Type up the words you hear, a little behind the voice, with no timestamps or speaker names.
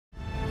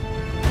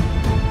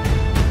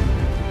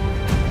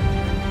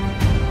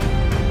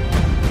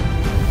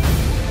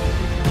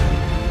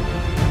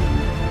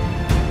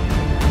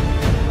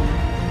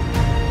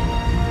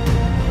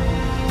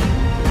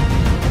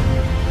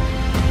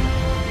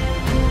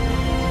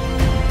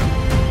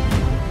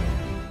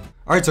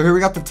Alright, so here we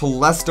got the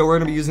TELESTO. We're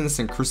going to be using this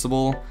in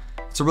Crucible.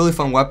 It's a really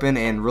fun weapon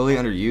and really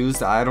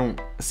underused. I don't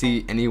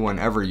see anyone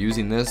ever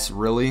using this,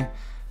 really.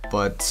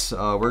 But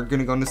we're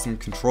going to go into some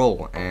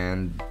control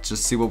and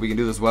just see what we can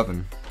do with this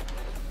weapon.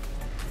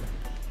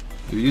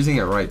 You're using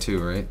it right too,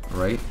 right?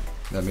 Right?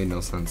 That made no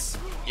sense.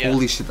 Yeah.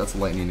 Holy shit, that's a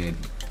lightning aid.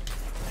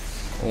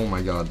 Oh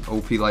my god,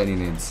 OP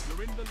lightning aids.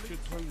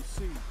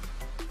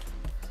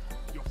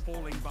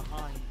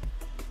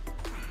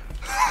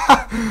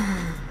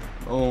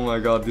 Oh my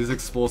god, these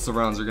explosive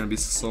rounds are gonna be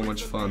so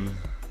much fun.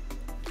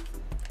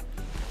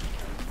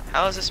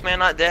 How is this man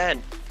not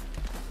dead?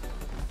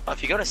 Oh,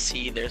 if you go to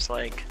C, there's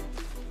like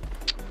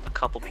a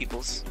couple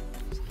peoples.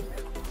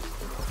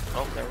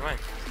 Oh, never mind.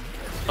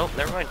 Oh,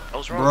 never mind. I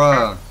was wrong.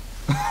 Bruh.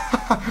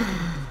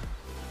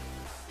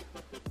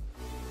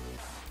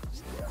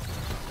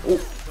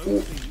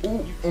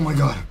 Oh my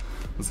god.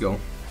 Let's go.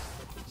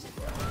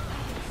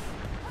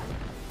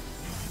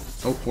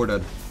 Oh, we're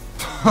dead.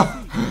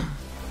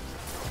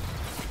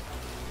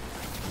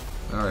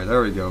 Alright,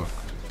 there we go.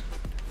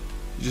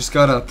 You just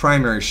got a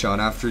primary shot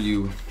after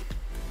you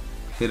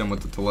hit him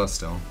with the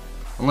TELESTO.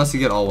 Unless you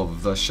get all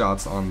of the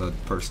shots on the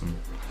person.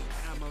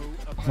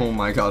 Oh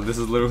my god, this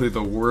is literally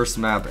the worst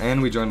map,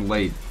 and we joined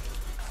late.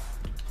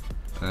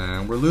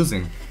 And we're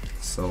losing.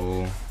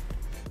 So...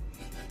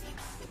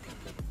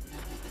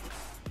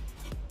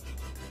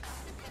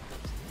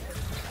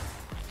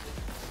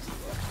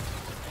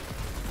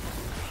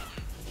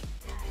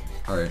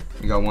 Alright,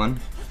 we got one.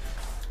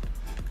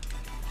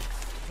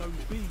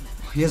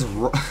 He has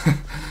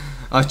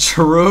a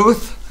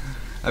truth?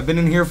 I've been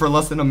in here for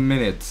less than a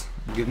minute.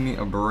 Give me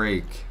a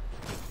break.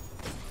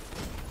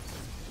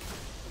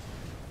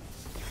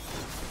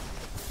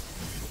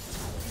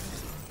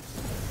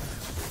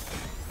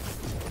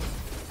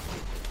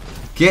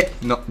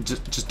 No,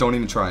 just don't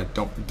even try.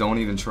 Don't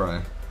even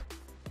try.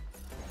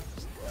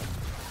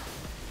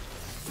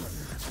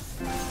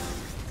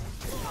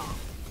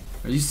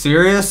 Are you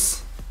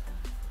serious?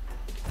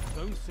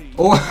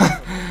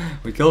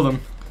 Oh, we killed him.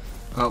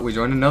 We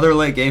joined another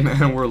late game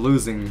and we're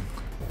losing.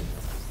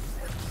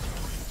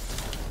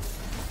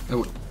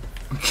 Oh,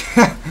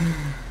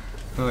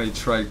 oh, he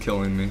tried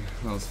killing me.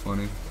 That was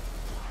funny.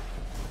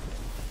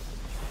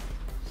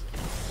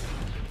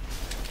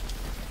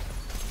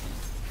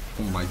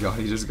 Oh my god,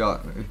 he just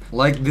got me.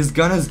 Like, this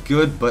gun is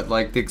good, but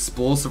like the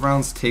explosive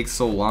rounds take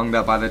so long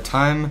that by the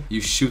time you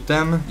shoot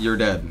them, you're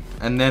dead.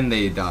 And then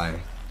they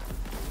die.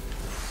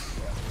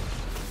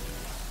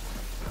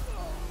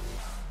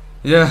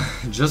 Yeah,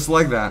 just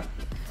like that.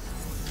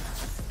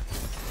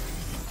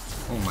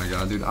 Oh my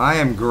god, dude, I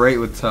am great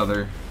with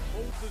Tether.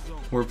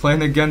 We're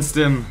playing against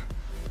him.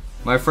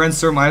 My friend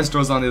Sir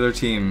Maestro's on the other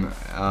team,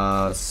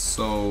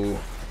 so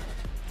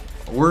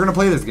we're gonna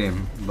play this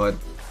game, but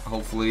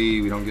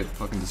hopefully we don't get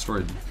fucking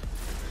destroyed.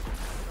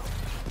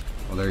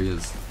 Oh, there he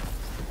is.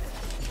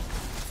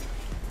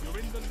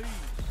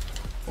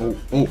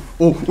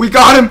 Oh, we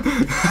got him!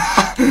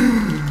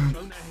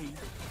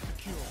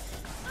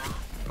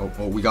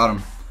 Oh, we got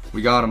him.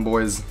 We got him,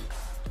 boys.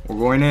 We're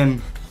going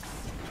in.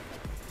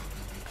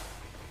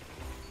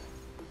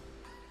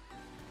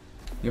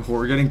 Yo,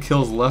 we're getting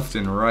kills left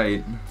and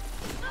right.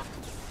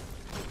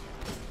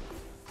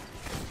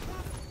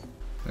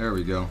 There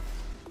we go.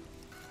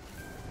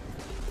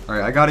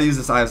 Alright, I gotta use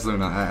this Ice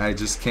Luna. I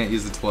just can't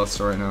use the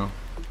TELESTO right now.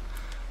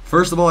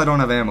 First of all, I don't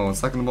have ammo. And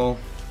second of all,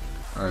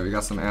 alright, we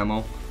got some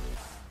ammo.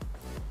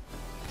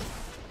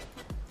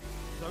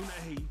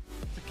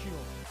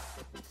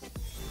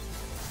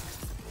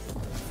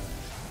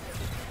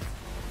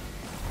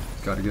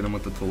 Gotta get him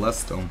with the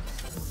TELESTO.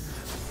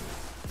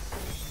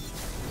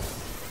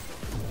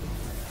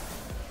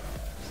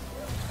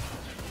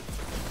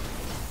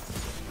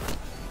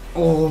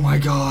 Oh my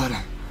god.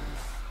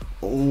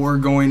 Oh, we're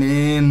going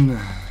in.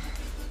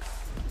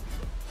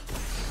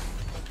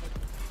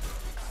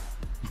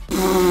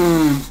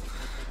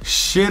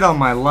 Shit on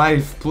my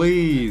life,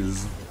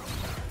 please.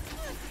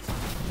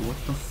 What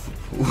the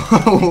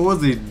f- What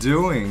was he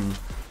doing?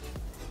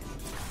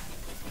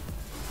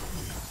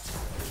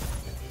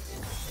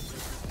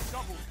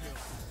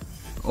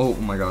 Oh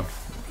my god.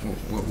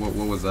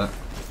 What was that?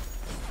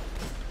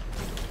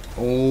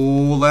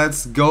 Oh,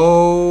 let's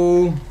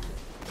go.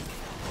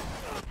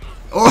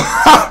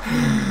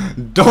 Oh,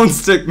 don't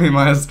stick me,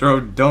 Maestro.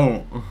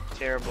 Don't.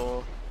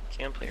 Terrible.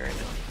 Can't play right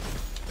now.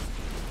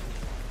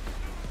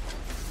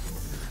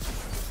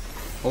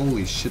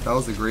 Holy shit, that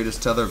was the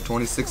greatest tether of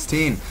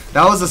 2016.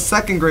 That was the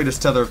second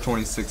greatest tether of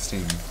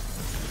 2016.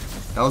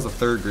 That was the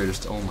third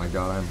greatest. Oh my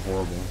god, I'm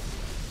horrible.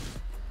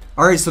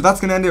 Alright, so that's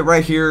gonna end it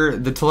right here.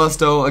 The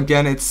TELESTO,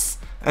 again, it's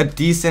a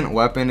decent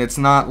weapon. It's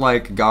not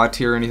like God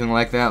tier or anything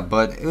like that,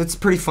 but it's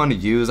pretty fun to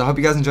use. I hope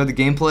you guys enjoyed the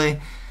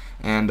gameplay.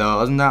 And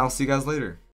other than that, I'll see you guys later.